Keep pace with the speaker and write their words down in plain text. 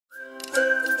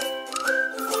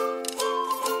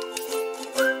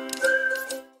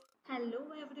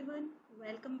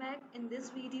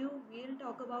video, we'll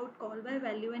talk about call by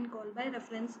value and call by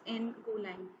reference in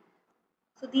Golang.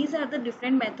 So these are the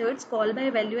different methods, call by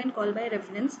value and call by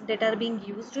reference, that are being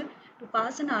used to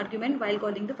pass an argument while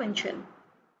calling the function.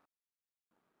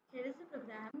 Here is the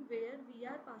program where we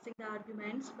are passing the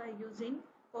arguments by using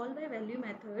call by value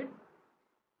method.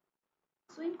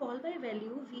 So in call by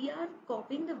value, we are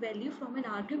copying the value from an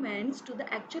arguments to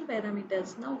the actual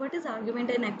parameters. Now what is argument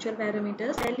and actual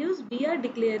parameters? Values we are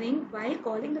declaring while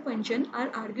calling the function are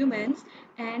arguments,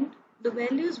 and the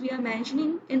values we are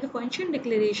mentioning in the function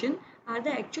declaration are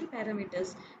the actual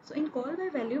parameters. So in call by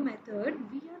value method,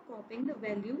 we are copying the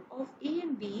value of a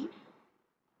and b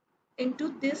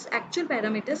into this actual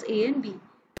parameters a and b.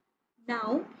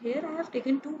 Now here I have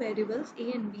taken two variables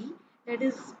a and b, that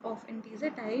is of integer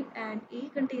type, and a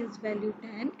contains value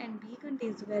 10 and b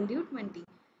contains value 20.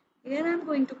 Here I am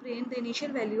going to print the initial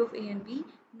value of a and b.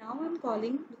 Now I am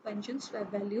calling the function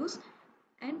swap values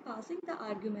and passing the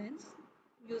arguments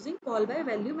using call by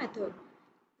value method.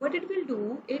 What it will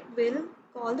do, it will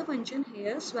call the function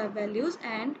here swap values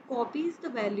and copies the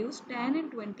values 10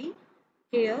 and 20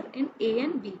 here in a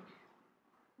and b.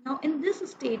 Now in this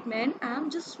statement, I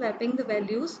am just swapping the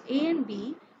values a and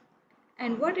b,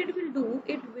 and what it will do,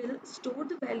 it will store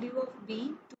the value of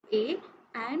b to a,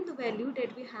 and the value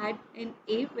that we had in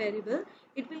a variable,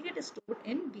 it will get stored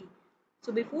in b.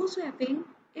 So before swapping,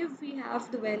 if we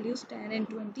have the values 10 and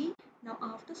 20, now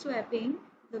after swapping,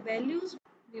 the values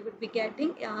we would be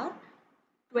getting are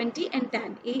 20 and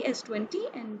 10, a as 20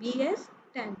 and b as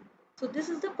 10. So this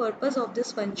is the purpose of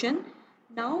this function.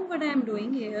 Now what I am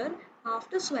doing here,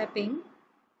 after swapping,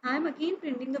 I am again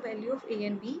printing the value of a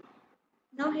and b.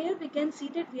 Now here we can see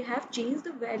that we have changed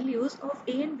the values of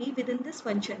a and b within this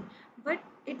function, but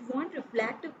it won't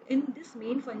reflect in this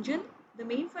main function. The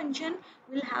main function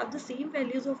will have the same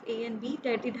values of a and b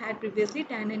that it had previously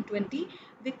 10 and 20,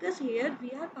 because here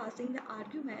we are passing the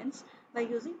arguments by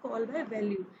using call by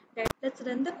value. Let's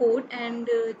run the code and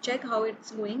check how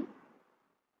it's going.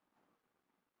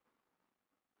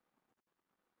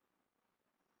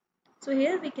 So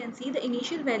here we can see the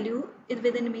initial value is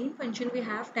within the main function we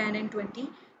have 10 and 20,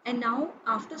 and now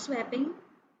after swapping,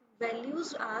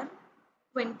 values are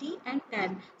 20 and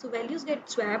 10. So values get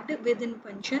swapped within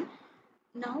function.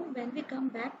 Now when we come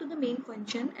back to the main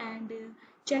function and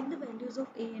check the values of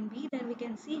a and b, then we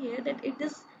can see here that it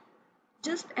is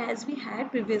just as we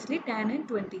had previously 10 and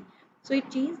 20. So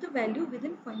it changed the value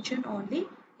within function only.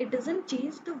 It doesn't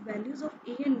change the values of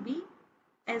a and b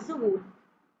as a whole.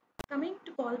 Coming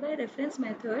to call by reference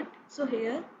method, so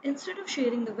here instead of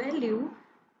sharing the value,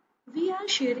 we are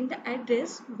sharing the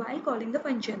address while calling the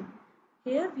function.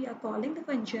 Here we are calling the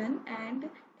function, and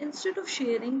instead of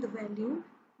sharing the value,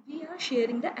 we are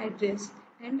sharing the address.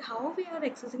 And how we are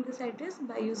accessing this address?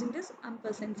 By using this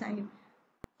ampersand sign.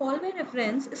 Call by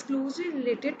reference is closely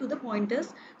related to the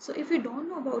pointers. So if you don't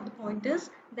know about the pointers,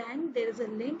 then there is a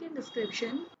link in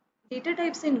description. Data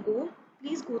types in Go,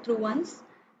 please go through once.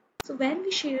 So when we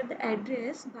share the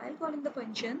address while calling the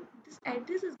function, this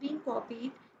address is being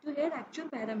copied to here actual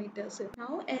parameters.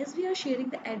 Now as we are sharing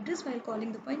the address while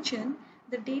calling the function,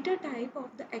 the data type of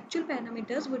the actual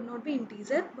parameters would not be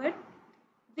integer, but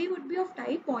they would be of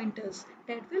type pointers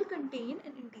that will contain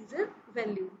an integer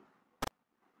value.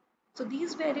 So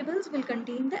these variables will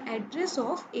contain the address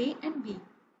of a and b.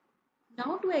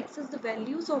 Now to access the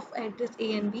values of address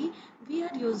a and b, we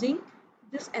are using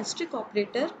this asterisk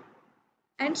operator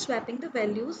and swapping the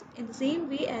values in the same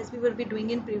way as we will be doing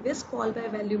in previous call by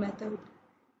value method.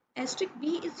 Asterisk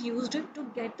b is used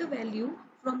to get the value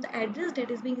from the address that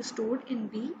is being stored in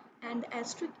b, and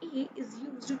asterisk a is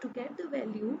used to get the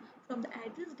value from the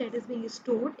address that is being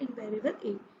stored in variable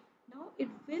a. Now it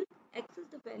will access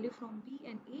the value from b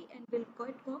and a and will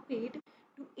get copied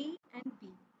to a and b.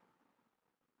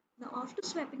 Now after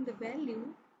swapping the value,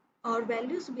 our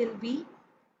values will be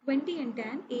 20 and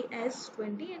 10, a as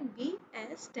 20 and b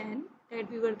as 10, that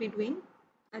we will be doing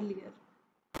earlier.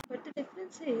 But the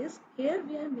difference is, here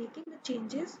we are making the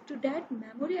changes to that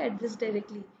memory address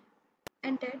directly,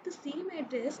 and that the same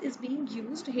address is being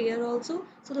used here also,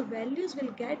 so the values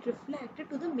will get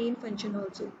reflected to the main function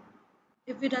also.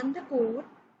 If we run the code,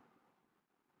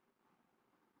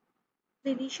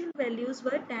 the initial values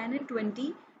were 10 and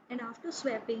 20, and after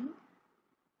swapping,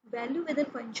 value within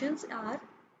functions are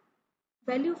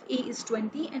value of a is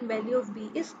 20 and value of b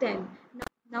is 10.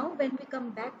 Now when we come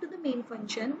back to the main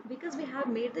function, because we have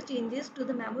made the changes to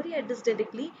the memory address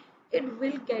directly, it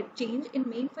will get changed in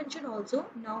main function also.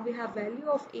 Now we have value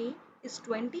of a is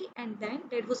 20 and then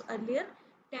that was earlier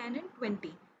 10 and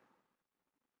 20.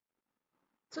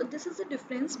 So this is the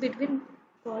difference between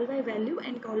call by value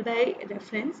and call by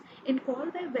reference. In call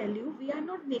by value, we are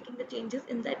not making the changes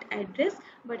in that address,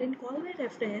 but in call by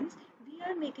reference, we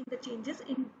are making the changes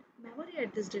in memory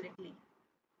address directly.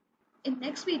 In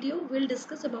next video, we'll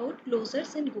discuss about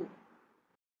closures in Go.